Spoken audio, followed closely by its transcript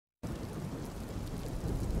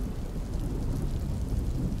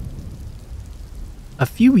A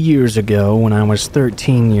few years ago, when I was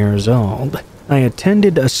 13 years old, I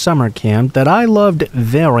attended a summer camp that I loved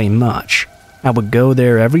very much. I would go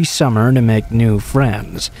there every summer to make new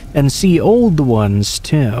friends, and see old ones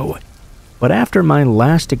too. But after my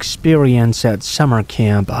last experience at summer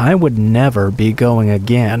camp, I would never be going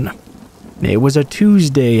again. It was a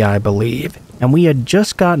Tuesday, I believe, and we had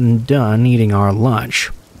just gotten done eating our lunch.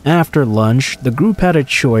 After lunch, the group had a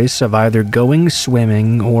choice of either going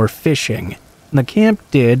swimming or fishing. The camp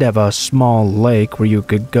did have a small lake where you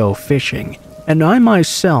could go fishing, and I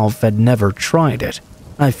myself had never tried it.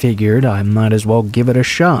 I figured I might as well give it a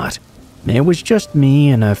shot. It was just me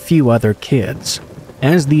and a few other kids.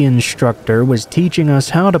 As the instructor was teaching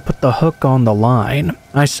us how to put the hook on the line,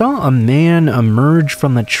 I saw a man emerge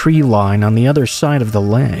from the tree line on the other side of the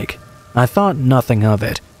lake. I thought nothing of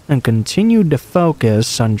it and continued to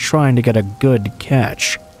focus on trying to get a good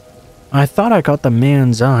catch. I thought I caught the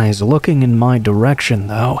man's eyes looking in my direction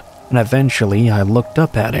though, and eventually I looked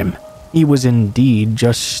up at him. He was indeed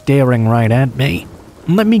just staring right at me.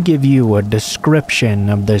 Let me give you a description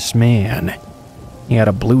of this man. He had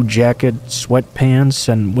a blue jacket, sweatpants,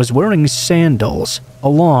 and was wearing sandals,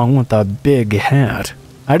 along with a big hat.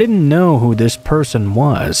 I didn't know who this person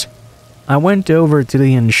was. I went over to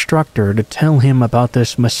the instructor to tell him about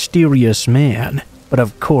this mysterious man, but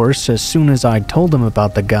of course, as soon as I told him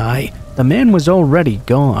about the guy, the man was already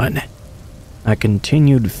gone. I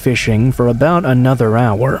continued fishing for about another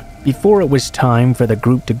hour before it was time for the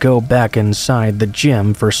group to go back inside the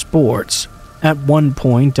gym for sports. At one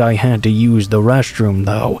point, I had to use the restroom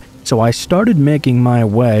though, so I started making my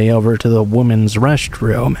way over to the women's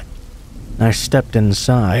restroom. I stepped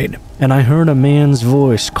inside, and I heard a man's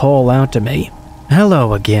voice call out to me,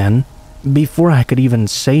 "Hello again." Before I could even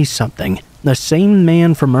say something, the same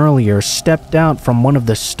man from earlier stepped out from one of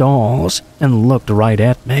the stalls and looked right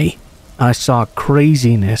at me. I saw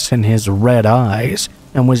craziness in his red eyes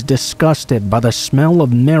and was disgusted by the smell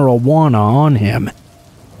of marijuana on him.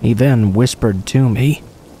 He then whispered to me,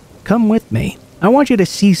 "Come with me. I want you to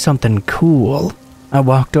see something cool." I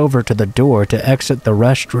walked over to the door to exit the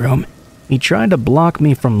restroom. He tried to block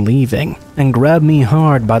me from leaving and grabbed me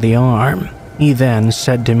hard by the arm. He then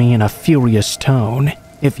said to me in a furious tone,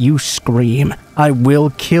 "If you scream, I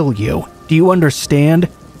will kill you. Do you understand?"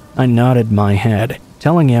 I nodded my head,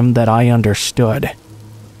 telling him that I understood.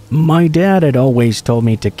 My dad had always told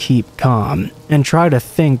me to keep calm and try to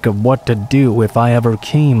think of what to do if I ever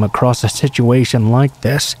came across a situation like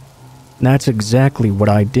this. That's exactly what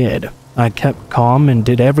I did. I kept calm and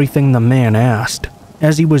did everything the man asked.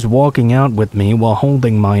 As he was walking out with me while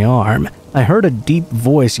holding my arm, I heard a deep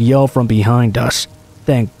voice yell from behind us.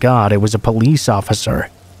 Thank God it was a police officer.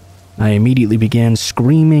 I immediately began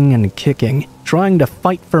screaming and kicking, trying to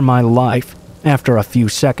fight for my life. After a few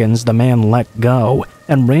seconds, the man let go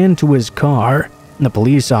and ran to his car. The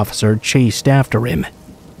police officer chased after him.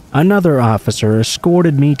 Another officer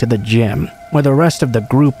escorted me to the gym, where the rest of the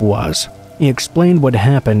group was. He explained what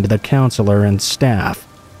happened to the counselor and staff.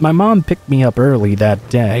 My mom picked me up early that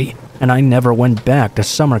day, and I never went back to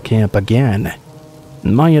summer camp again.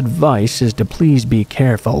 My advice is to please be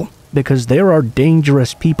careful, because there are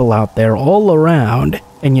dangerous people out there all around,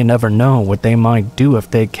 and you never know what they might do if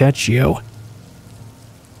they catch you.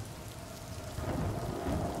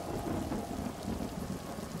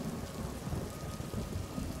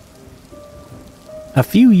 A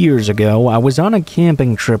few years ago, I was on a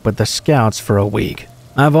camping trip with the Scouts for a week.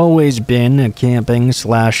 I've always been a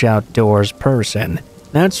camping/outdoors person.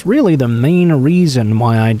 That's really the main reason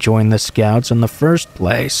why I joined the Scouts in the first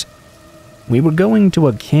place. We were going to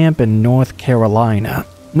a camp in North Carolina.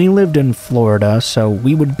 We lived in Florida, so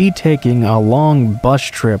we would be taking a long bus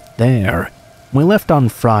trip there. We left on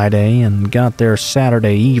Friday and got there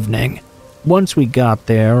Saturday evening. Once we got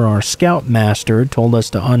there, our scoutmaster told us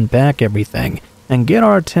to unpack everything and get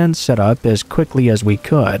our tent set up as quickly as we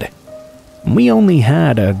could. We only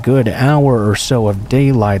had a good hour or so of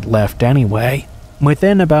daylight left anyway.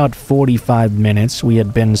 Within about 45 minutes, we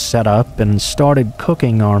had been set up and started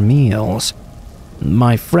cooking our meals.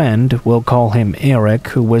 My friend, we'll call him Eric,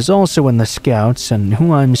 who was also in the Scouts and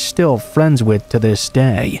who I'm still friends with to this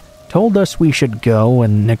day, told us we should go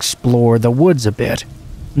and explore the woods a bit.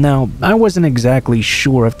 Now, I wasn't exactly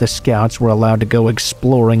sure if the Scouts were allowed to go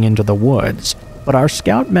exploring into the woods, but our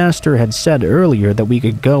scoutmaster had said earlier that we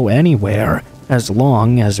could go anywhere as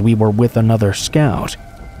long as we were with another scout.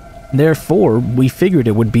 Therefore, we figured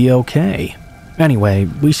it would be okay. Anyway,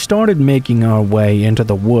 we started making our way into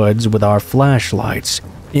the woods with our flashlights.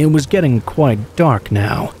 It was getting quite dark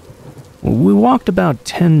now. We walked about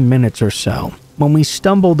 10 minutes or so when we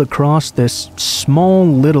stumbled across this small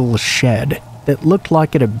little shed. that looked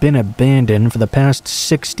like it had been abandoned for the past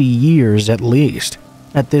 60 years at least.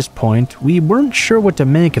 At this point, we weren't sure what to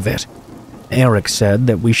make of it. Eric said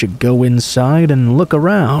that we should go inside and look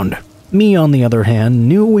around. Me, on the other hand,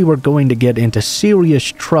 knew we were going to get into serious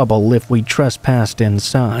trouble if we trespassed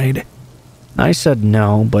inside. I said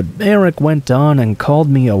no, but Eric went on and called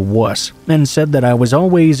me a wuss and said that I was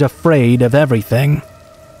always afraid of everything.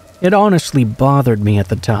 It honestly bothered me at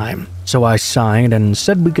the time, so I sighed and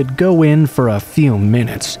said we could go in for a few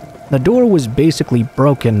minutes. The door was basically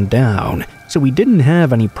broken down, so we didn't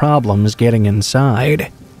have any problems getting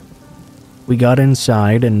inside. We got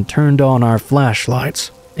inside and turned on our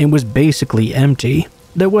flashlights. It was basically empty.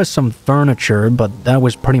 There was some furniture, but that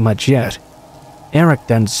was pretty much it. Eric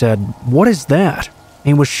then said, "What is that?"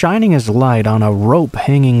 He was shining his light on a rope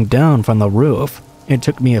hanging down from the roof. It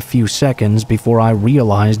took me a few seconds before I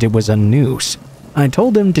realized it was a noose. I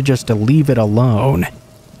told him to just leave it alone.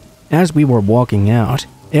 As we were walking out,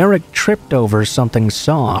 Eric tripped over something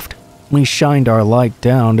soft. We shined our light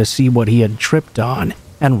down to see what he had tripped on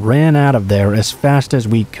and ran out of there as fast as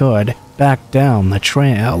we could back down the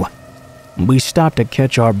trail. We stopped to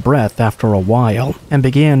catch our breath after a while and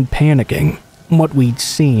began panicking. What we'd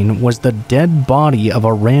seen was the dead body of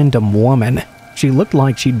a random woman. She looked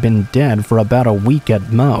like she'd been dead for about a week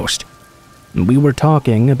at most. We were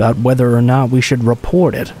talking about whether or not we should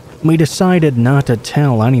report it. We decided not to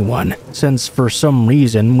tell anyone, since for some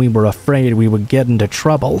reason we were afraid we would get into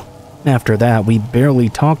trouble. After that, we barely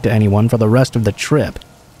talked to anyone for the rest of the trip.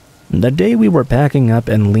 The day we were packing up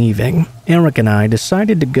and leaving, Eric and I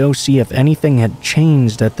decided to go see if anything had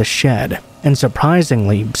changed at the shed, and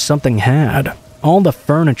surprisingly, something had. All the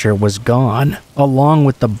furniture was gone, along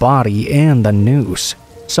with the body and the noose.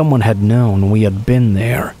 Someone had known we had been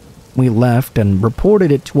there. We left and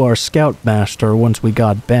reported it to our scoutmaster once we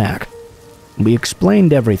got back. We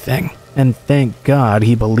explained everything, and thank God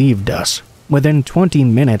he believed us. Within 20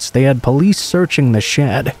 minutes, they had police searching the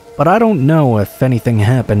shed, but I don't know if anything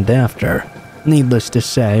happened after. Needless to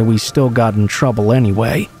say, we still got in trouble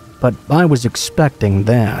anyway, but I was expecting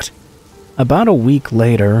that. About a week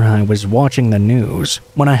later, I was watching the news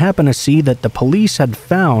when I happened to see that the police had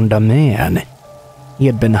found a man. He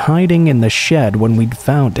had been hiding in the shed when we'd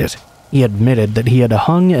found it. He admitted that he had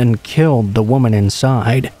hung and killed the woman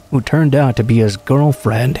inside, who turned out to be his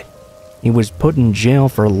girlfriend. He was put in jail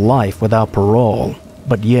for life without parole.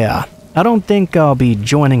 But yeah, I don't think I'll be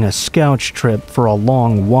joining a scout trip for a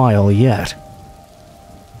long while yet.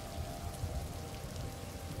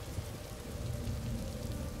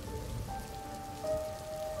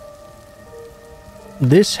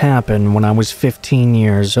 This happened when I was 15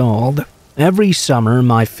 years old. Every summer,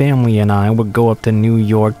 my family and I would go up to New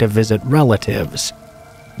York to visit relatives.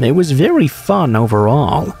 It was very fun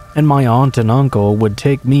overall, and my aunt and uncle would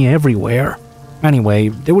take me everywhere. Anyway,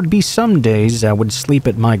 there would be some days I would sleep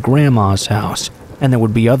at my grandma's house, and there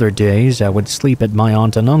would be other days I would sleep at my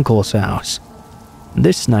aunt and uncle's house.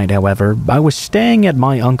 This night, however, I was staying at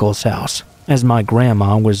my uncle's house, as my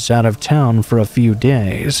grandma was out of town for a few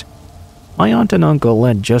days. My aunt and uncle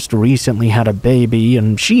had just recently had a baby,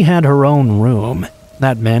 and she had her own room.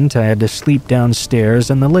 That meant I had to sleep downstairs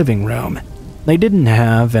in the living room. They didn't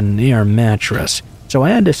have an air mattress, so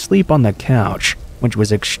I had to sleep on the couch, which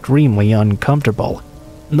was extremely uncomfortable.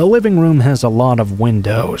 The living room has a lot of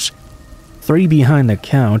windows. 3 behind the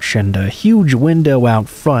couch and a huge window out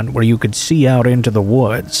front where you could see out into the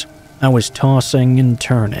woods. I was tossing and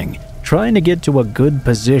turning, trying to get to a good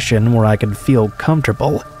position where I could feel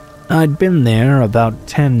comfortable. I'd been there about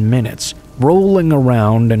 10 minutes, rolling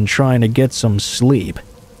around and trying to get some sleep.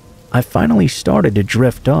 I finally started to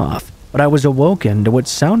drift off, but I was awoken to what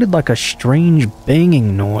sounded like a strange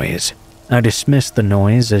banging noise. I dismissed the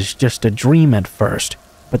noise as just a dream at first,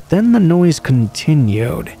 but then the noise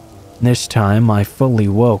continued. This time I fully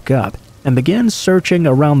woke up and began searching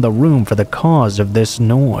around the room for the cause of this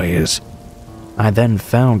noise. I then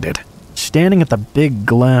found it. Standing at the big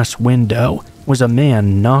glass window was a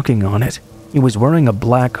man knocking on it. He was wearing a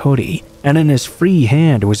black hoodie, and in his free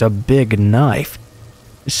hand was a big knife.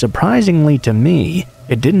 Surprisingly to me,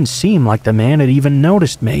 it didn't seem like the man had even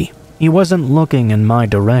noticed me. He wasn't looking in my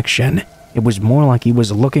direction. It was more like he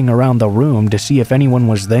was looking around the room to see if anyone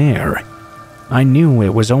was there. I knew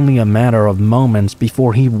it was only a matter of moments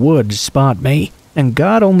before he would spot me, and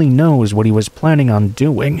God only knows what he was planning on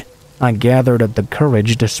doing. I gathered up the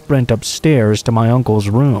courage to sprint upstairs to my uncle's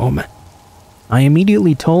room. I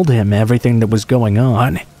immediately told him everything that was going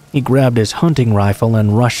on. He grabbed his hunting rifle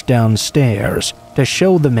and rushed downstairs to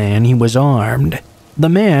show the man he was armed. The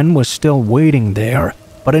man was still waiting there,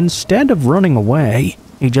 but instead of running away,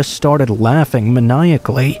 he just started laughing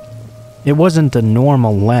maniacally. It wasn't a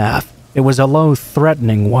normal laugh. It was a low,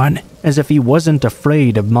 threatening one, as if he wasn't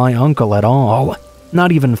afraid of my uncle at all.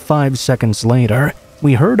 Not even 5 seconds later,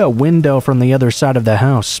 we heard a window from the other side of the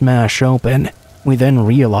house smash open. We then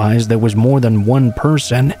realized there was more than one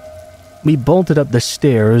person. We bolted up the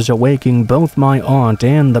stairs, awaking both my aunt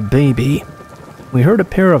and the baby. We heard a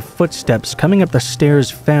pair of footsteps coming up the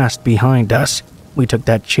stairs fast behind us. We took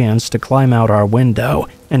that chance to climb out our window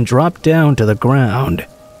and drop down to the ground.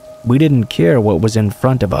 We didn't care what was in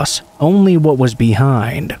front of us, only what was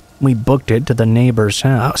behind. We booked it to the neighbor's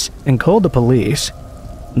house and called the police.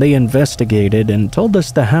 They investigated and told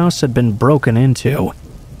us the house had been broken into,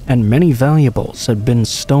 and many valuables had been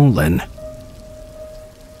stolen.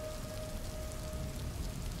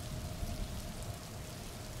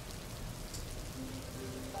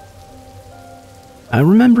 I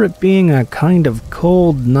remember it being a kind of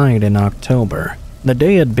cold night in October. The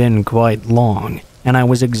day had been quite long, and I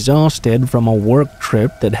was exhausted from a work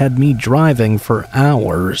trip that had me driving for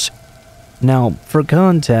hours. Now, for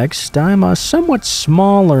context, I'm a somewhat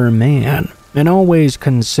smaller man, and always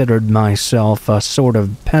considered myself a sort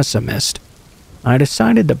of pessimist. I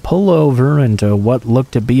decided to pull over into what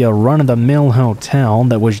looked to be a run-of-the-mill hotel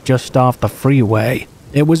that was just off the freeway.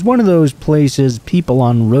 It was one of those places people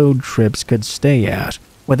on road trips could stay at,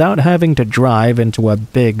 without having to drive into a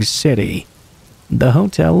big city. The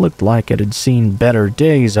hotel looked like it had seen better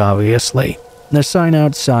days, obviously. The sign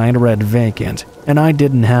outside read vacant, and I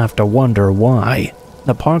didn't have to wonder why.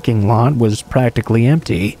 The parking lot was practically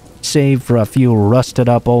empty, save for a few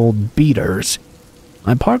rusted-up old beaters.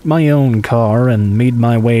 I parked my own car and made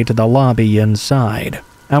my way to the lobby inside.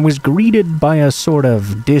 I was greeted by a sort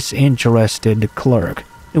of disinterested clerk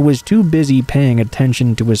who was too busy paying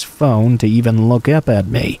attention to his phone to even look up at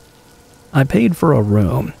me. I paid for a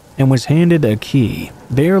room and was handed a key,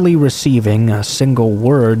 barely receiving a single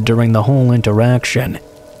word during the whole interaction.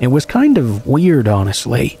 It was kind of weird,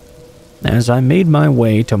 honestly. As I made my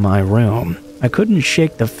way to my room, I couldn't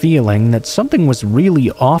shake the feeling that something was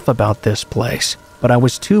really off about this place, but I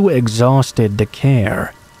was too exhausted to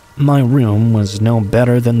care. My room was no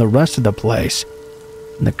better than the rest of the place.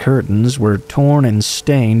 The curtains were torn and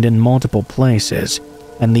stained in multiple places,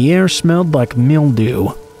 and the air smelled like mildew.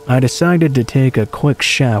 I decided to take a quick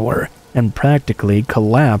shower and practically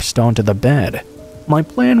collapsed onto the bed. My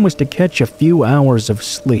plan was to catch a few hours of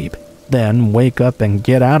sleep, then wake up and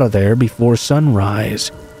get out of there before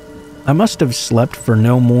sunrise. I must have slept for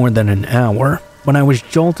no more than an hour when I was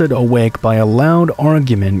jolted awake by a loud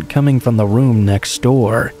argument coming from the room next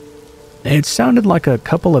door. It sounded like a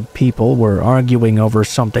couple of people were arguing over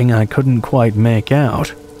something I couldn't quite make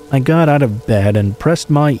out. I got out of bed and pressed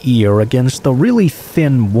my ear against the really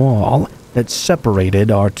thin wall that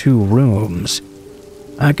separated our two rooms.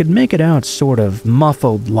 I could make it out sort of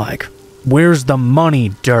muffled like, "Where's the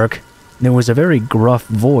money, Dirk?" There was a very gruff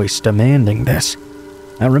voice demanding this.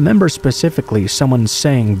 I remember specifically someone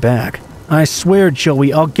saying back, "I swear,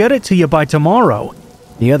 Joey, I'll get it to you by tomorrow."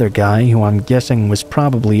 The other guy, who I'm guessing was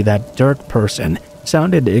probably that Dirk person,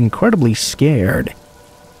 sounded incredibly scared.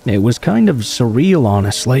 It was kind of surreal,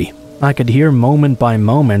 honestly. I could hear moment by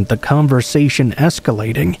moment the conversation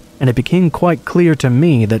escalating, and it became quite clear to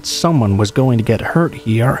me that someone was going to get hurt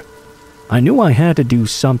here. I knew I had to do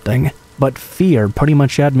something, but fear pretty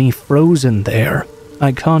much had me frozen there.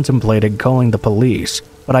 I contemplated calling the police,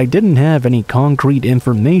 but I didn't have any concrete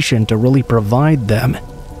information to really provide them.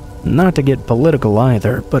 Not to get political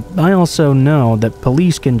either, but I also know that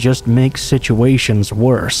police can just make situations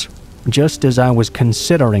worse. Just as I was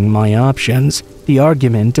considering my options, the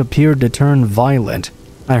argument appeared to turn violent.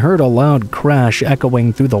 I heard a loud crash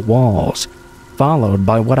echoing through the walls, followed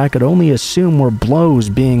by what I could only assume were blows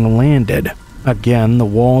being landed. Again, the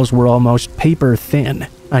walls were almost paper thin.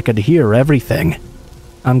 I could hear everything.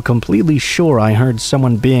 I'm completely sure I heard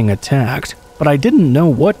someone being attacked, but I didn't know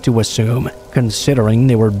what to assume, considering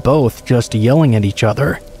they were both just yelling at each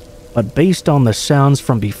other. But based on the sounds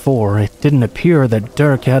from before, it didn't appear that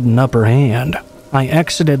Dirk had an upper hand. I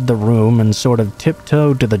exited the room and sort of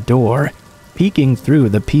tiptoed to the door, peeking through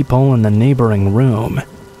the peephole in the neighboring room.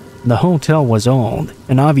 The hotel was old,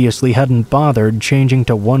 and obviously hadn't bothered changing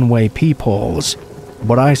to one-way peepholes.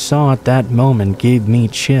 What I saw at that moment gave me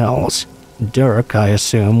chills. Dirk, I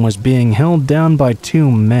assume, was being held down by two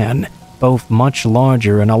men, both much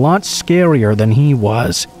larger and a lot scarier than he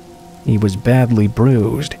was. He was badly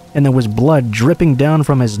bruised, and there was blood dripping down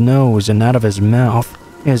from his nose and out of his mouth.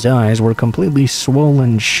 His eyes were completely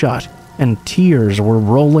swollen shut, and tears were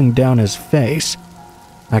rolling down his face.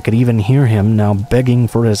 I could even hear him now begging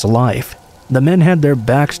for his life. The men had their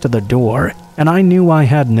backs to the door, and I knew I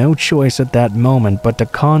had no choice at that moment but to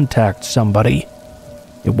contact somebody.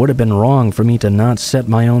 It would have been wrong for me to not set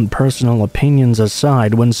my own personal opinions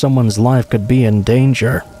aside when someone's life could be in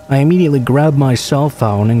danger. I immediately grabbed my cell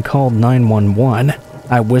phone and called 911.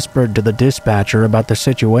 I whispered to the dispatcher about the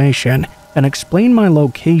situation and explained my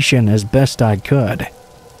location as best I could.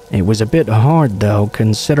 It was a bit hard though,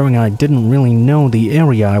 considering I didn't really know the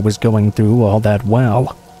area I was going through all that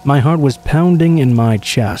well. My heart was pounding in my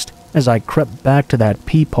chest as I crept back to that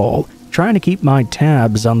peephole, trying to keep my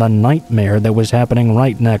tabs on the nightmare that was happening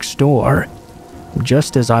right next door.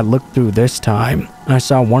 Just as I looked through this time, I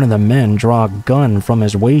saw one of the men draw a gun from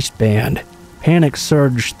his waistband. Panic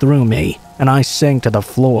surged through me, and I sank to the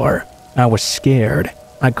floor. I was scared.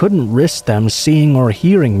 I couldn't risk them seeing or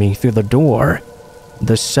hearing me through the door.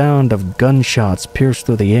 The sound of gunshots pierced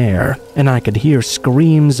through the air, and I could hear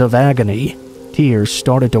screams of agony. Tears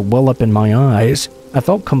started to well up in my eyes. I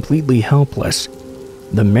felt completely helpless.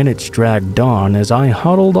 The minutes dragged on as I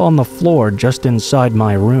huddled on the floor just inside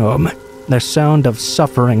my room. The sound of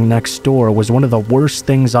suffering next door was one of the worst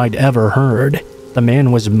things I'd ever heard. The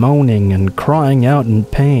man was moaning and crying out in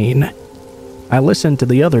pain. I listened to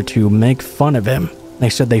the other two make fun of him. They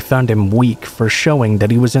said they found him weak for showing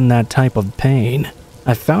that he was in that type of pain.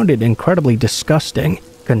 I found it incredibly disgusting,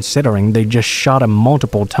 considering they just shot him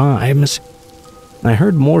multiple times. I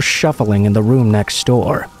heard more shuffling in the room next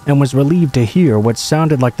door, and was relieved to hear what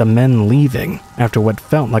sounded like the men leaving after what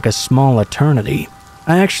felt like a small eternity.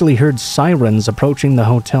 I actually heard sirens approaching the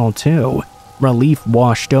hotel too. Relief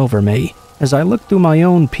washed over me as I looked through my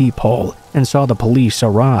own peephole and saw the police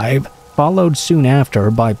arrive, followed soon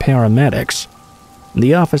after by paramedics.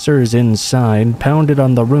 The officers inside pounded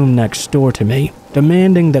on the room next door to me,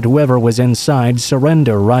 demanding that whoever was inside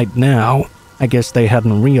surrender right now. I guess they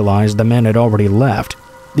hadn't realized the men had already left.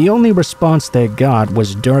 The only response they got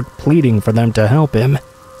was Dirk pleading for them to help him.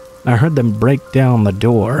 I heard them break down the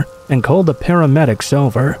door and call the paramedics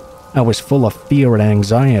over. I was full of fear and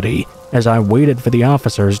anxiety as I waited for the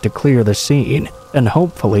officers to clear the scene and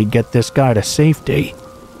hopefully get this guy to safety.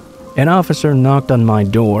 An officer knocked on my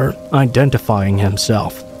door, identifying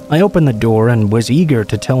himself. I opened the door and was eager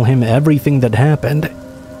to tell him everything that happened.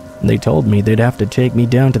 They told me they'd have to take me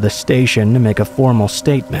down to the station to make a formal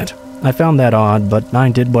statement. I found that odd, but I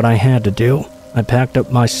did what I had to do. I packed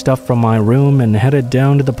up my stuff from my room and headed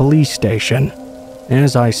down to the police station.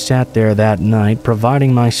 As I sat there that night,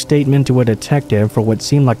 providing my statement to a detective for what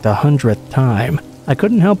seemed like the 100th time, I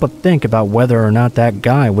couldn't help but think about whether or not that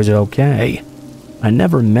guy was okay. I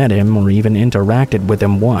never met him or even interacted with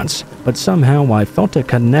him once, but somehow I felt a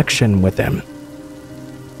connection with him.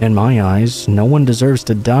 In my eyes, no one deserves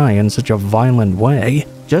to die in such a violent way,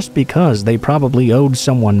 just because they probably owed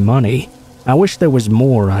someone money. I wish there was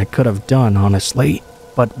more I could have done, honestly.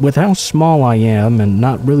 But with how small I am and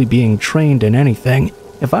not really being trained in anything,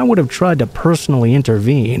 if I would have tried to personally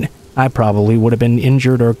intervene, I probably would have been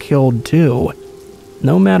injured or killed too.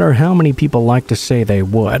 No matter how many people like to say they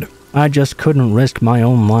would, I just couldn't risk my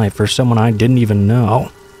own life for someone I didn't even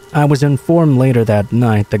know. I was informed later that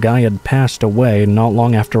night the guy had passed away not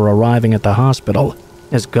long after arriving at the hospital.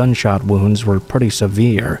 His gunshot wounds were pretty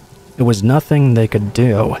severe. It was nothing they could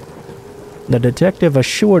do. The detective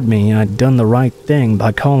assured me I'd done the right thing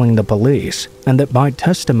by calling the police, and that my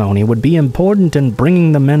testimony would be important in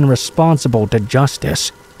bringing the men responsible to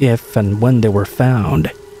justice if and when they were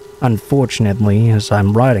found. Unfortunately, as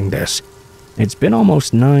I'm writing this, it's been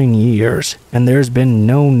almost 9 years, and there's been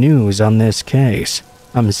no news on this case.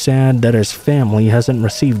 I'm sad that his family hasn't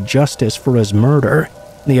received justice for his murder.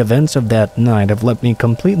 The events of that night have left me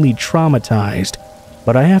completely traumatized,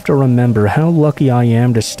 but I have to remember how lucky I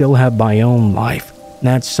am to still have my own life.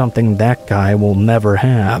 That's something that guy will never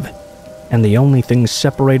have. And the only thing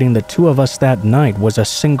separating the two of us that night was a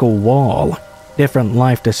single wall. Different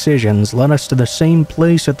life decisions led us to the same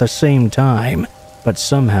place at the same time, but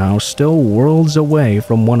somehow still worlds away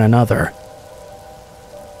from one another.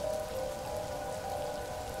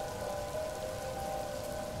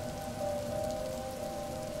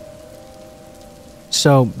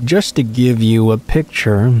 So, just to give you a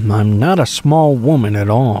picture, I'm not a small woman at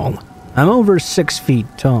all. I'm over 6 feet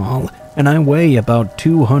tall, and I weigh about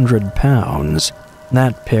 200 pounds.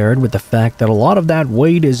 That, paired with the fact that a lot of that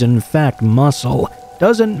weight is in fact muscle,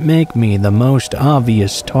 doesn't make me the most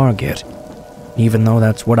obvious target. Even though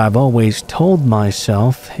that's what I've always told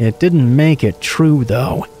myself, it didn't make it true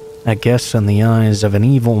though. I guess in the eyes of an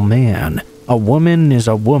evil man, a woman is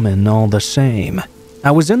a woman all the same. I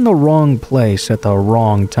was in the wrong place at the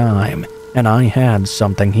wrong time, and I had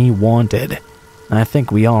something he wanted. I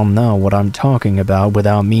think we all know what I'm talking about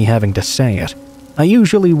without me having to say it. I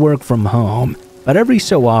usually work from home, but every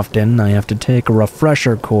so often I have to take a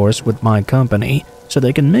refresher course with my company so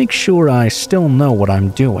they can make sure I still know what I'm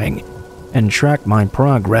doing and track my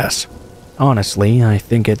progress. Honestly, I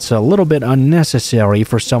think it's a little bit unnecessary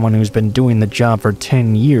for someone who's been doing the job for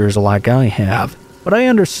 10 years like I have, but I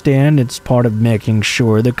understand it's part of making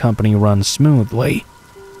sure the company runs smoothly.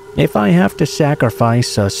 If I have to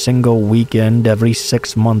sacrifice a single weekend every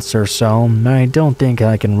 6 months or so, I don't think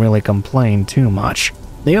I can really complain too much.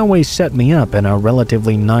 They always set me up in a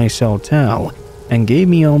relatively nice hotel and gave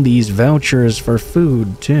me all these vouchers for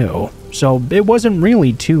food too, so it wasn't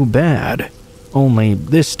really too bad. Only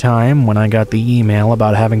this time, when I got the email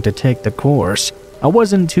about having to take the course, I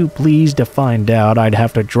wasn't too pleased to find out I'd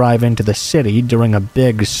have to drive into the city during a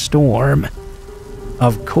big storm.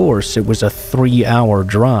 Of course, it was a 3-hour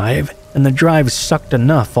drive, and the drive sucked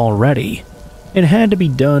enough already. It had to be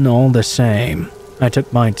done all the same. I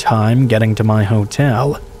took my time getting to my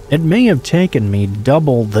hotel. It may have taken me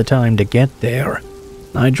double the time to get there.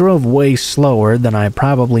 I drove way slower than I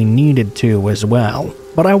probably needed to as well,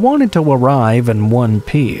 but I wanted to arrive in one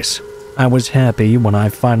piece. I was happy when I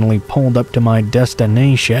finally pulled up to my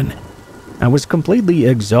destination. I was completely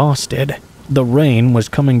exhausted. The rain was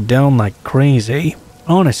coming down like crazy.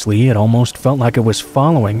 Honestly, it almost felt like it was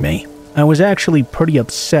following me. I was actually pretty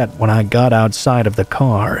upset when I got outside of the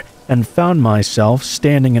car and found myself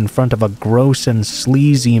standing in front of a gross and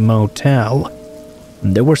sleazy motel.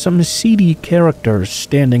 There were some seedy characters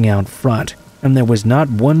standing out front, and there was not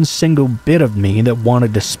one single bit of me that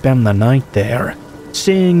wanted to spend the night there.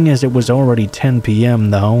 Seeing as it was already 10 p.m.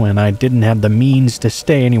 though, and I didn't have the means to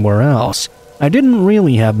stay anywhere else, I didn't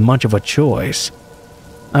really have much of a choice.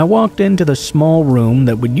 I walked into the small room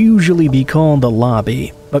that would usually be called a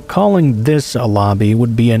lobby, but calling this a lobby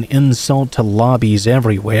would be an insult to lobbies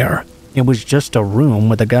everywhere. It was just a room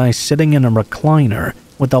with a guy sitting in a recliner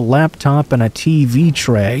with a laptop and a TV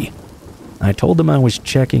tray. I told him I was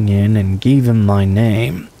checking in and gave him my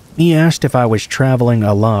name. He asked if I was traveling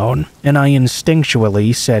alone, and I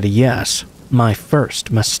instinctually said yes, my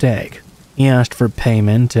first mistake. He asked for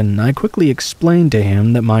payment, and I quickly explained to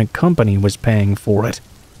him that my company was paying for it.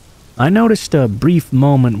 I noticed a brief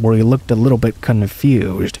moment where he looked a little bit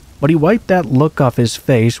confused, but he wiped that look off his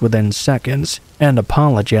face within seconds and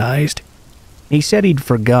apologized. He said he'd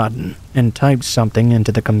forgotten and typed something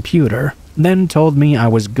into the computer, then told me I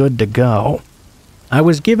was good to go. I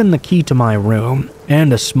was given the key to my room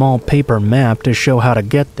and a small paper map to show how to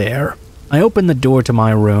get there. I opened the door to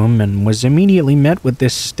my room and was immediately met with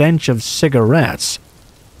this stench of cigarettes.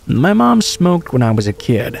 My mom smoked when I was a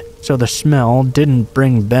kid, so the smell didn't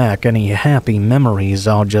bring back any happy memories,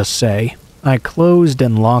 I'll just say. I closed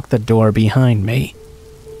and locked the door behind me.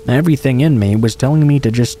 Everything in me was telling me to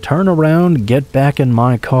just turn around, get back in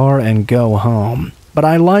my car, and go home. But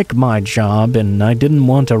I like my job, and I didn't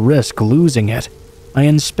want to risk losing it. I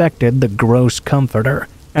inspected the gross comforter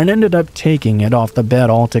and ended up taking it off the bed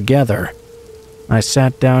altogether. I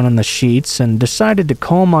sat down on the sheets and decided to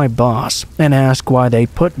call my boss and ask why they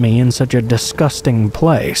put me in such a disgusting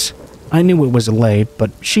place. I knew it was late,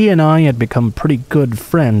 but she and I had become pretty good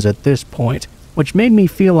friends at this point, which made me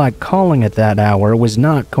feel like calling at that hour was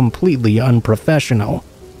not completely unprofessional.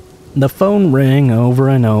 The phone rang over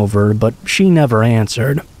and over, but she never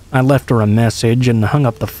answered. I left her a message and hung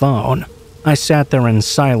up the phone. I sat there in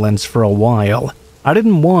silence for a while. I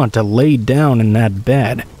didn't want to lay down in that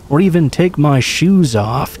bed or even take my shoes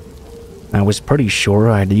off. I was pretty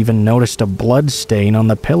sure I'd even noticed a blood stain on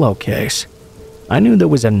the pillowcase. I knew there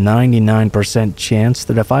was a 99% chance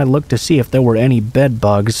that if I looked to see if there were any bed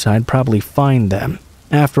bugs, I'd probably find them.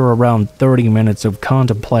 After around 30 minutes of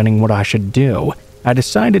contemplating what I should do, I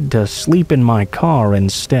decided to sleep in my car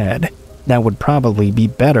instead. That would probably be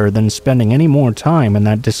better than spending any more time in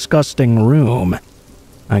that disgusting room.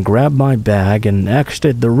 I grabbed my bag and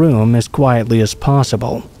exited the room as quietly as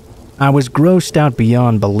possible. I was grossed out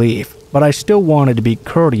beyond belief, but I still wanted to be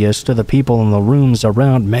courteous to the people in the rooms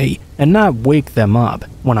around me and not wake them up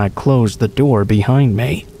when I closed the door behind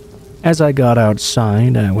me. As I got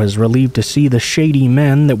outside, I was relieved to see the shady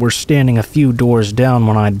men that were standing a few doors down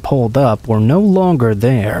when I'd pulled up were no longer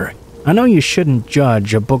there. I know you shouldn't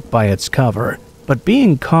judge a book by its cover, but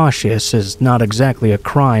being cautious is not exactly a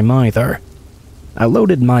crime either. I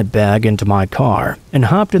loaded my bag into my car and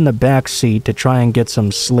hopped in the back seat to try and get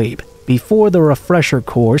some sleep before the refresher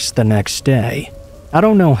course the next day. I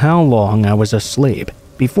don't know how long I was asleep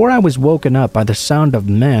before I was woken up by the sound of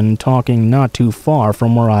men talking not too far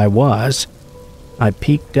from where I was. I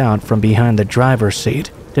peeked out from behind the driver's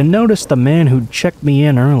seat to notice the man who'd checked me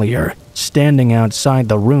in earlier standing outside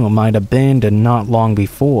the room I'd abandoned not long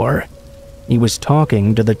before. He was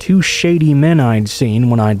talking to the two shady men I'd seen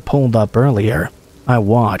when I'd pulled up earlier. I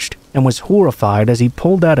watched and was horrified as he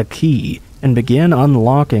pulled out a key and began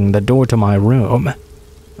unlocking the door to my room.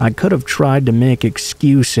 I could have tried to make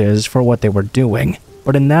excuses for what they were doing,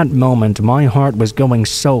 but in that moment my heart was going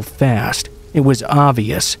so fast, it was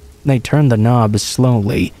obvious. They turned the knob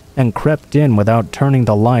slowly and crept in without turning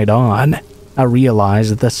the light on. I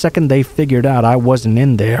realized the second they figured out I wasn't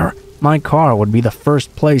in there, my car would be the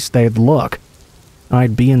first place they'd look.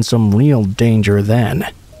 I'd be in some real danger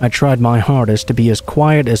then. I tried my hardest to be as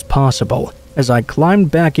quiet as possible as I climbed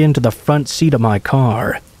back into the front seat of my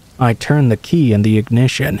car. I turned the key in the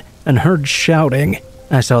ignition and heard shouting.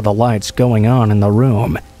 I saw the lights going on in the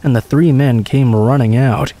room, and the three men came running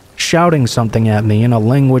out, shouting something at me in a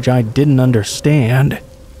language I didn't understand.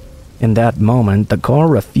 In that moment, the car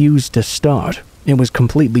refused to start. It was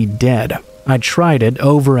completely dead. I tried it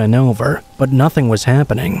over and over, but nothing was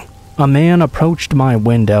happening. A man approached my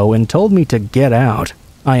window and told me to get out.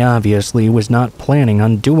 I obviously was not planning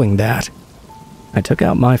on doing that. I took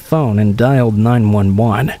out my phone and dialed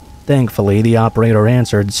 911. Thankfully, the operator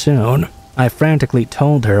answered soon. I frantically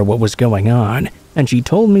told her what was going on, and she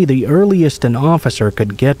told me the earliest an officer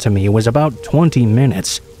could get to me was about 20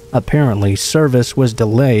 minutes. Apparently, service was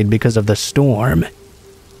delayed because of the storm.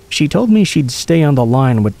 She told me she'd stay on the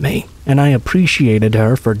line with me, and I appreciated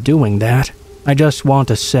her for doing that. I just want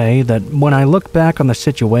to say that when I look back on the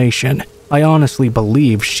situation, I honestly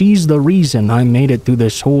believe she's the reason I made it through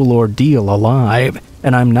this whole ordeal alive,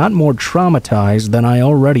 and I'm not more traumatized than I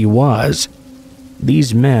already was.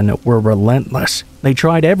 These men were relentless. They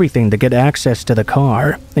tried everything to get access to the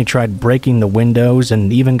car. They tried breaking the windows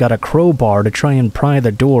and even got a crowbar to try and pry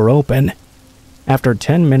the door open. After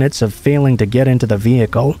 10 minutes of failing to get into the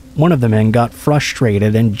vehicle, one of the men got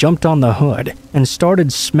frustrated and jumped on the hood and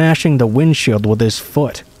started smashing the windshield with his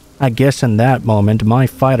foot. I guess in that moment my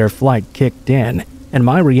fight or flight kicked in, and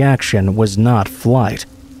my reaction was not flight.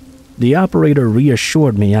 The operator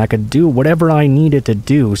reassured me I could do whatever I needed to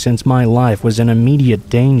do since my life was in immediate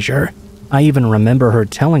danger. I even remember her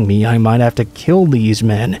telling me I might have to kill these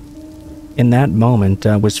men. In that moment,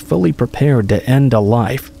 I was fully prepared to end a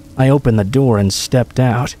life. I opened the door and stepped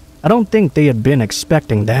out. I don't think they had been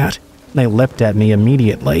expecting that. They leapt at me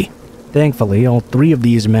immediately. Thankfully, all three of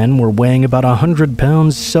these men were weighing about 100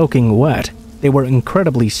 pounds soaking wet. They were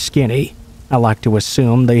incredibly skinny. I like to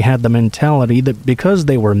assume they had the mentality that because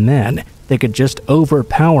they were men, they could just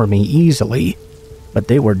overpower me easily. But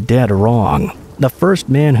they were dead wrong. The first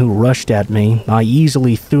man who rushed at me, I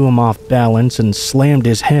easily threw him off balance and slammed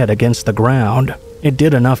his head against the ground. It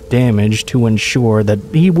did enough damage to ensure that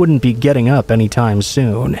he wouldn't be getting up anytime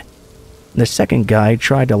soon. The second guy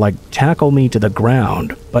tried to tackle me to the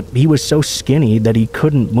ground, but he was so skinny that he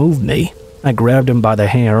couldn't move me. I grabbed him by the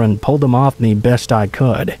hair and pulled him off me best I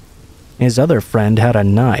could. His other friend had a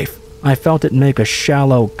knife. I felt it make a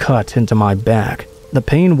shallow cut into my back. The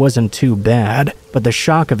pain wasn't too bad, but the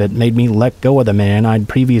shock of it made me let go of the man I'd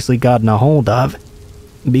previously gotten a hold of.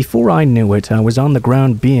 Before I knew it, I was on the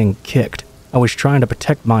ground being kicked. I was trying to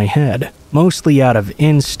protect my head, mostly out of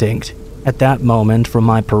instinct. At that moment, from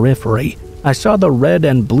my periphery, I saw the red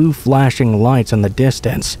and blue flashing lights in the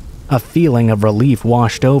distance. A feeling of relief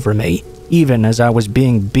washed over me, even as I was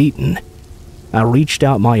being beaten. I reached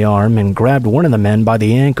out my arm and grabbed one of the men by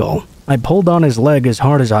the ankle. I pulled on his leg as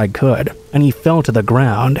hard as I could, and he fell to the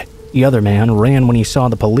ground. The other man ran when he saw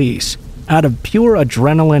the police. Out of pure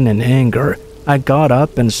adrenaline and anger, I got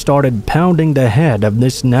up and started pounding the head of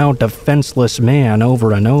this now defenseless man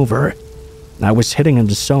over and over. I was hitting him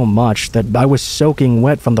so much that I was soaking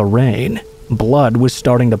wet from the rain. Blood was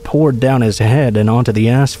starting to pour down his head and onto the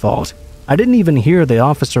asphalt. I didn't even hear the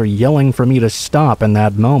officer yelling for me to stop in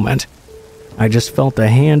that moment. I just felt a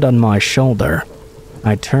hand on my shoulder.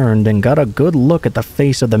 I turned and got a good look at the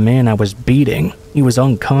face of the man I was beating. He was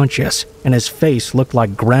unconscious, and his face looked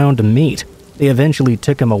like ground meat. They eventually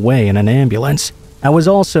took him away in an ambulance. I was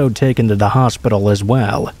also taken to the hospital as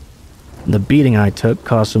well. The beating I took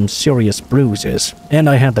caused some serious bruises, and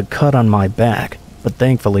I had the cut on my back, but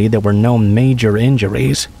thankfully there were no major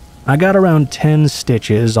injuries. I got around 10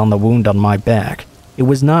 stitches on the wound on my back. It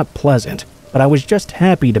was not pleasant, but I was just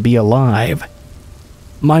happy to be alive.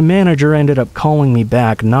 My manager ended up calling me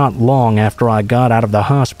back not long after I got out of the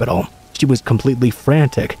hospital. She was completely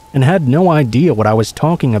frantic and had no idea what I was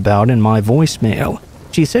talking about in my voicemail.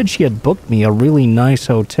 She said she had booked me a really nice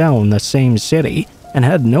hotel in the same city and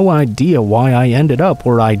had no idea why I ended up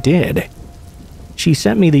where I did. She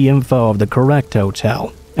sent me the info of the correct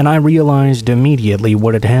hotel, and I realized immediately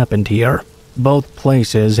what had happened here. Both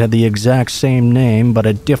places had the exact same name but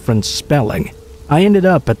a different spelling. I ended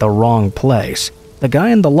up at the wrong place. The guy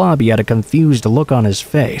in the lobby had a confused look on his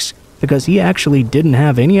face because he actually didn't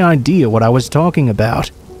have any idea what I was talking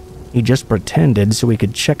about. He just pretended so he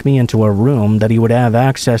could check me into a room that he would have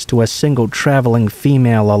access to a single traveling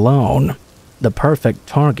female alone. The perfect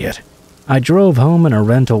target. I drove home in a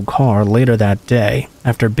rental car later that day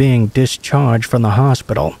after being discharged from the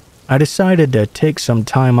hospital. I decided to take some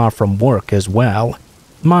time off from work as well.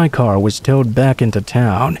 My car was towed back into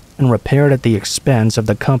town and repaired at the expense of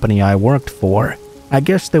the company I worked for. I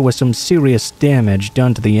guess there was some serious damage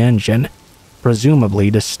done to the engine, presumably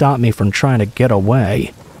to stop me from trying to get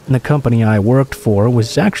away. The company I worked for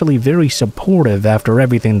was actually very supportive after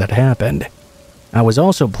everything that happened. I was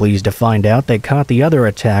also pleased to find out they caught the other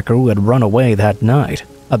attacker who had run away that night.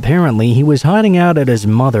 Apparently, he was hiding out at his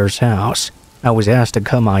mother's house. I was asked to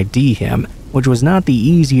come ID him, which was not the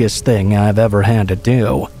easiest thing I've ever had to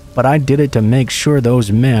do, but I did it to make sure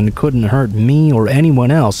those men couldn't hurt me or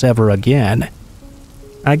anyone else ever again.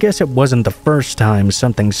 I guess it wasn't the first time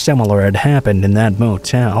something similar had happened in that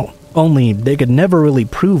motel. Only they could never really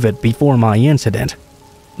prove it before my incident.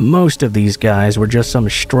 Most of these guys were just some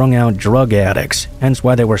strung-out drug addicts, hence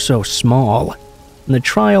why they were so small. The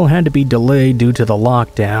trial had to be delayed due to the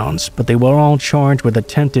lockdowns, but they were all charged with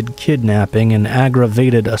attempted kidnapping and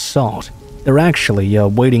aggravated assault. They're actually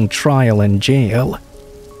awaiting trial in jail.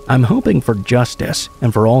 I'm hoping for justice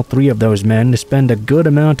and for all three of those men to spend a good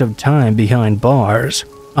amount of time behind bars.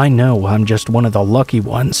 I know I'm just one of the lucky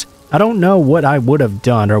ones. I don't know what I would have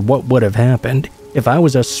done or what would have happened if I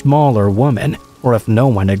was a smaller woman or if no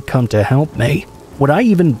one had come to help me. Would I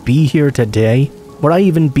even be here today? Would I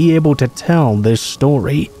even be able to tell this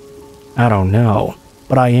story? I don't know,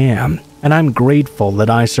 but I am, and I'm grateful that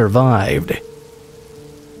I survived.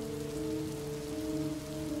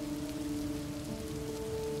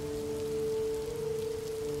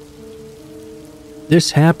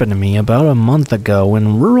 This happened to me about a month ago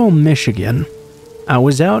in rural Michigan. I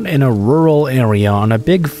was out in a rural area on a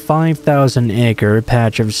big 5,000-acre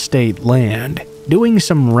patch of state land, doing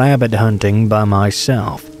some rabbit hunting by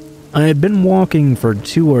myself. I had been walking for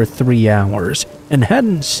 2 or 3 hours and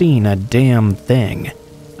hadn't seen a damn thing.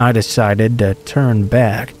 I decided to turn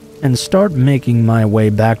back and start making my way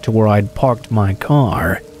back to where I'd parked my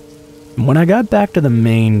car. When I got back to the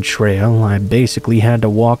main trail, I basically had to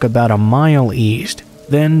walk about a mile east,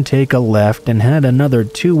 then take a left and head another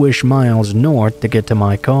 2-ish miles north to get to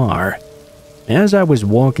my car. As I was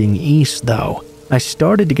walking east, though, I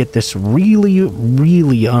started to get this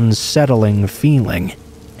really unsettling feeling.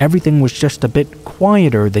 Everything was just a bit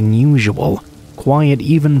quieter than usual, quiet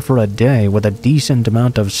even for a day with a decent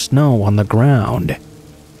amount of snow on the ground.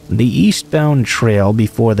 The eastbound trail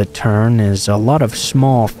before the turn is a lot of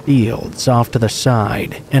small fields off to the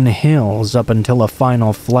side and hills up until a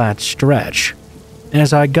final flat stretch.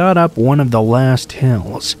 As I got up one of the last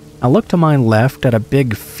hills, I looked to my left at a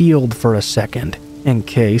big field for a second, in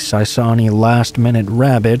case I saw any last-minute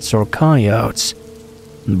rabbits or coyotes.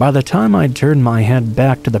 By the time I turned my head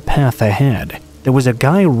back to the path ahead, there was a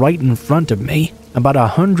guy right in front of me, about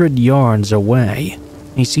 100 yards away.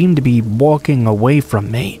 He seemed to be walking away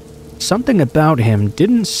from me. Something about him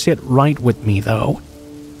didn't sit right with me, though.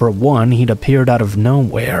 For one, he'd appeared out of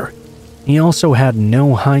nowhere. He also had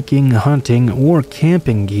no hiking, hunting, or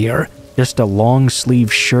camping gear, just a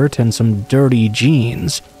long-sleeve shirt and some dirty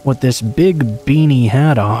jeans with this big beanie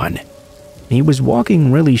hat on. He was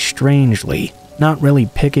walking really strangely, not really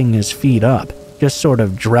picking his feet up, just sort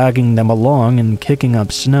of dragging them along and kicking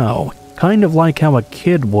up snow, kind of like how a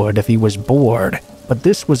kid would if he was bored, but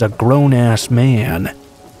this was a grown-ass man.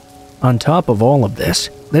 On top of all of this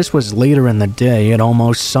was later in the day at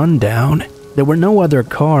almost sundown. There were no other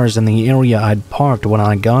cars in the area I'd parked when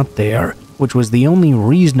I got there, which was the only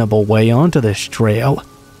reasonable way onto this trail.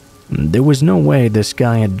 There was no way this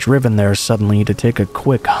guy had driven there suddenly to take a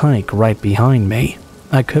quick hike right behind me.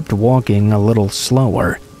 I kept walking a little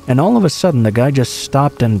slower, and all of a sudden the guy just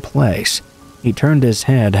stopped in place. He turned his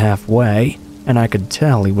head halfway, and I could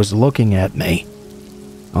tell he was looking at me.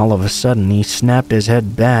 All of a sudden he snapped his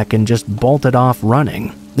head back and just bolted off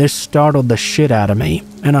running. This startled the shit out of me,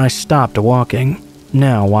 and I stopped walking.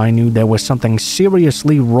 Now I knew there was something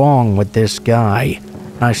seriously wrong with this guy.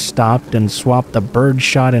 I stopped and swapped the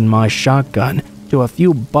birdshot in my shotgun to a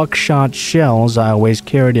few buckshot shells I always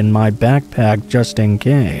carried in my backpack just in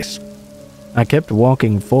case. I kept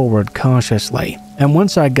walking forward cautiously, and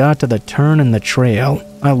once I got to the turn in the trail,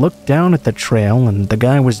 I looked down at the trail and the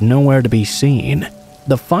guy was nowhere to be seen.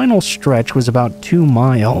 The final stretch was about 2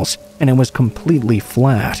 miles, and it was completely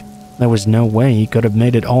flat. There was no way he could have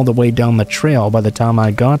made it all the way down the trail by the time I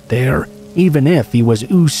got there, even if he was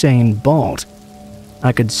Usain Bolt.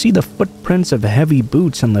 I could see the footprints of heavy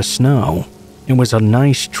boots in the snow. It was a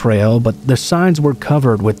nice trail, but the sides were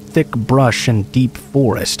covered with thick brush and deep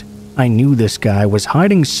forest. I knew this guy was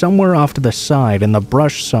hiding somewhere off to the side in the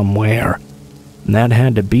brush somewhere. That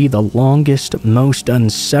had to be the longest, most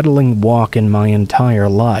unsettling walk in my entire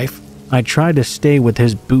life. I tried to stay with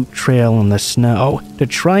his boot trail in the snow to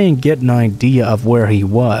try and get an idea of where he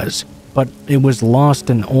was, but it was lost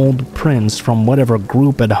in old prints from whatever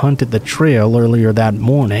group had hunted the trail earlier that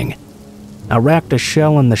morning. I racked a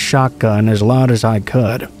shell in the shotgun as loud as I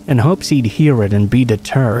could, in hopes he'd hear it and be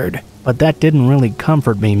deterred, but that didn't really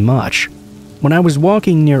comfort me much. When I was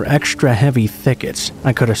walking near extra heavy thickets,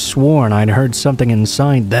 I could have sworn I'd heard something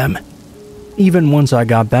inside them. Even once I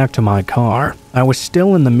got back to my car, I was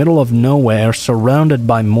still in the middle of nowhere surrounded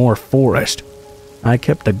by more forest. I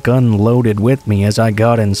kept the gun loaded with me as I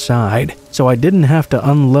got inside, so I didn't have to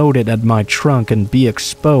unload it at my trunk and be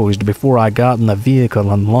exposed before I got in the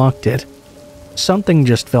vehicle and locked it. Something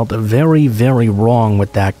just felt very, very wrong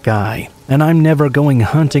with that guy, and I'm never going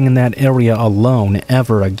hunting in that area alone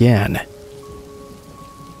ever again.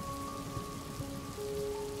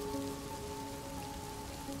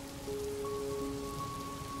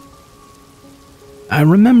 I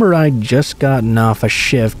remember I'd just gotten off a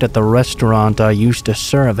shift at the restaurant I used to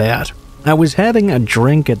serve at. I was having a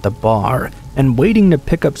drink at the bar and waiting to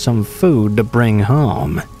pick up some food to bring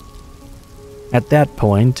home. At that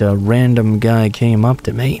point, a random guy came up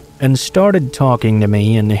to me and started talking to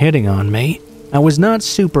me and hitting on me. I was not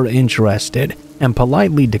super interested and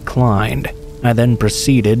politely declined. I then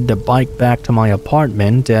proceeded to bike back to my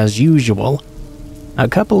apartment as usual. A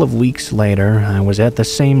couple of weeks later, I was at the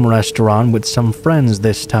same restaurant with some friends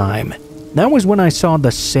this time. That was when I saw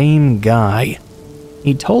the same guy.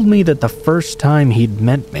 He told me that the first time he'd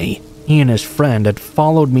met me, he and his friend had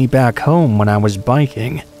followed me back home when I was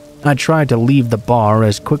biking. I tried to leave the bar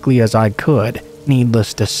as quickly as I could,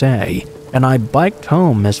 needless to say, and I biked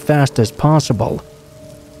home as fast as possible.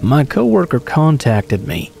 My coworker contacted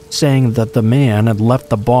me, saying that the man had left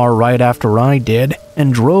the bar right after I did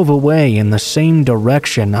and drove away in the same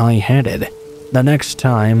direction I headed. The next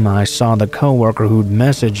time I saw the coworker who'd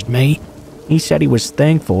messaged me, he said he was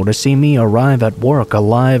thankful to see me arrive at work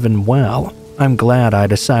alive and well. I'm glad I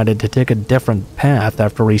decided to take a different path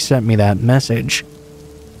after he sent me that message.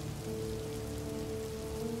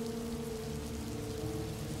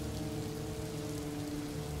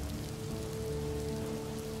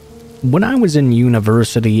 When I was in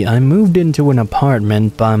university, I moved into an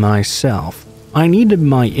apartment by myself. I needed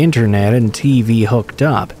my internet and TV hooked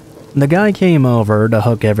up. The guy came over to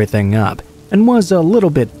hook everything up and was a little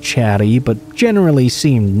bit chatty, but generally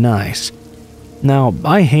seemed nice. Now,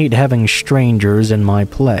 I hate having strangers in my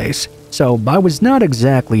place, so I was not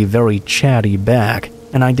exactly very chatty back,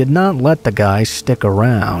 and I did not let the guy stick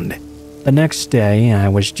around. The next day, I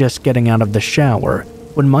was just getting out of the shower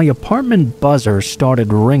when my apartment buzzer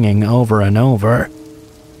started ringing over and over.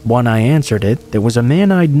 When I answered it, there was a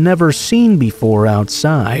man I'd never seen before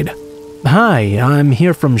outside. "Hi, I'm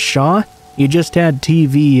here from Shaw. You just had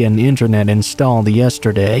TV and internet installed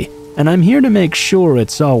yesterday, and I'm here to make sure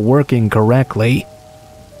it's all working correctly."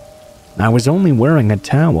 I was only wearing a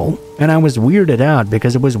towel, and I was weirded out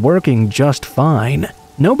because it was working just fine.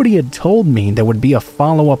 Nobody had told me there would be a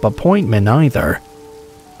follow-up appointment either.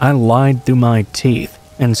 I lied through my teeth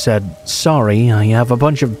and said, "Sorry, I have a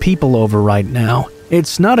bunch of people over right now.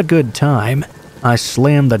 It's not a good time." I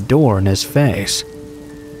slammed the door in his face.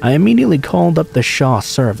 I immediately called up the Shaw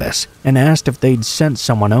service and asked if they'd sent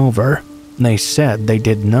someone over. They said they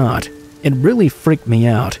did not. It really freaked me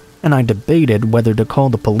out, and I debated whether to call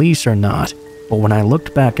the police or not, but when I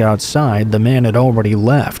looked back outside, the man had already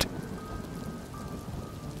left.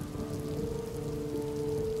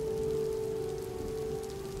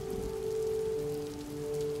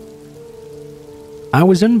 I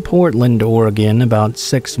was in Portland, Oregon about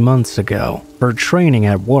 6 months ago for training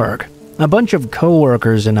at work. A bunch of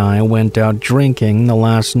coworkers and I went out drinking the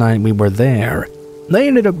last night we were there. They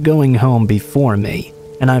ended up going home before me,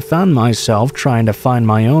 and I found myself trying to find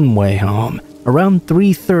my own way home around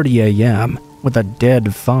 3:30 a.m. with a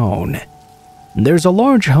dead phone. There's a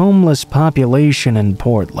large homeless population in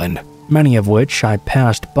Portland, many of which I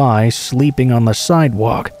passed by sleeping on the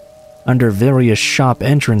sidewalk under various shop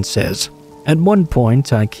entrances. At one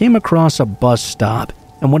point, I came across a bus stop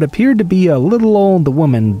and what appeared to be a little old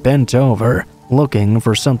woman bent over, looking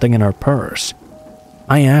for something in her purse.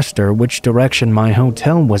 I asked her which direction my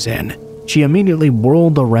hotel was in. She immediately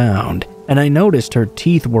whirled around, and I noticed her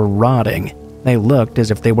teeth were rotting. They looked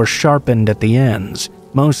as if they were sharpened at the ends,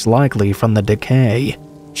 most likely from the decay.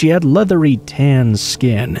 She had leathery tan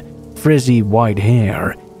skin, frizzy white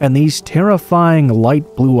hair, and these terrifying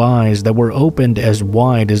light blue eyes that were opened as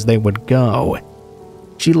wide as they would go.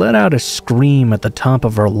 She let out a scream at the top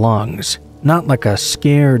of her lungs, not like a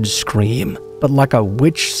scared scream, but like a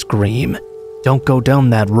witch scream. "Don't go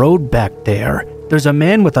down that road back there. There's a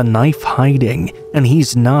man with a knife hiding, and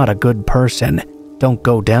he's not a good person. Don't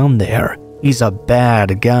go down there. He's a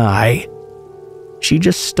bad guy." She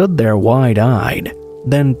just stood there wide-eyed,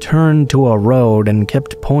 then turned to a road and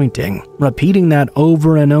kept pointing, repeating that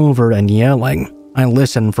over and over and yelling. I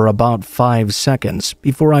listened for about 5 seconds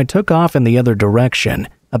before I took off in the other direction,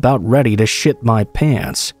 about ready to shit my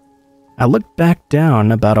pants. I looked back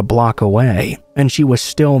down about a block away, and she was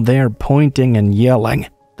still there pointing and yelling,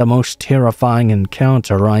 the most terrifying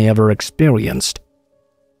encounter I ever experienced.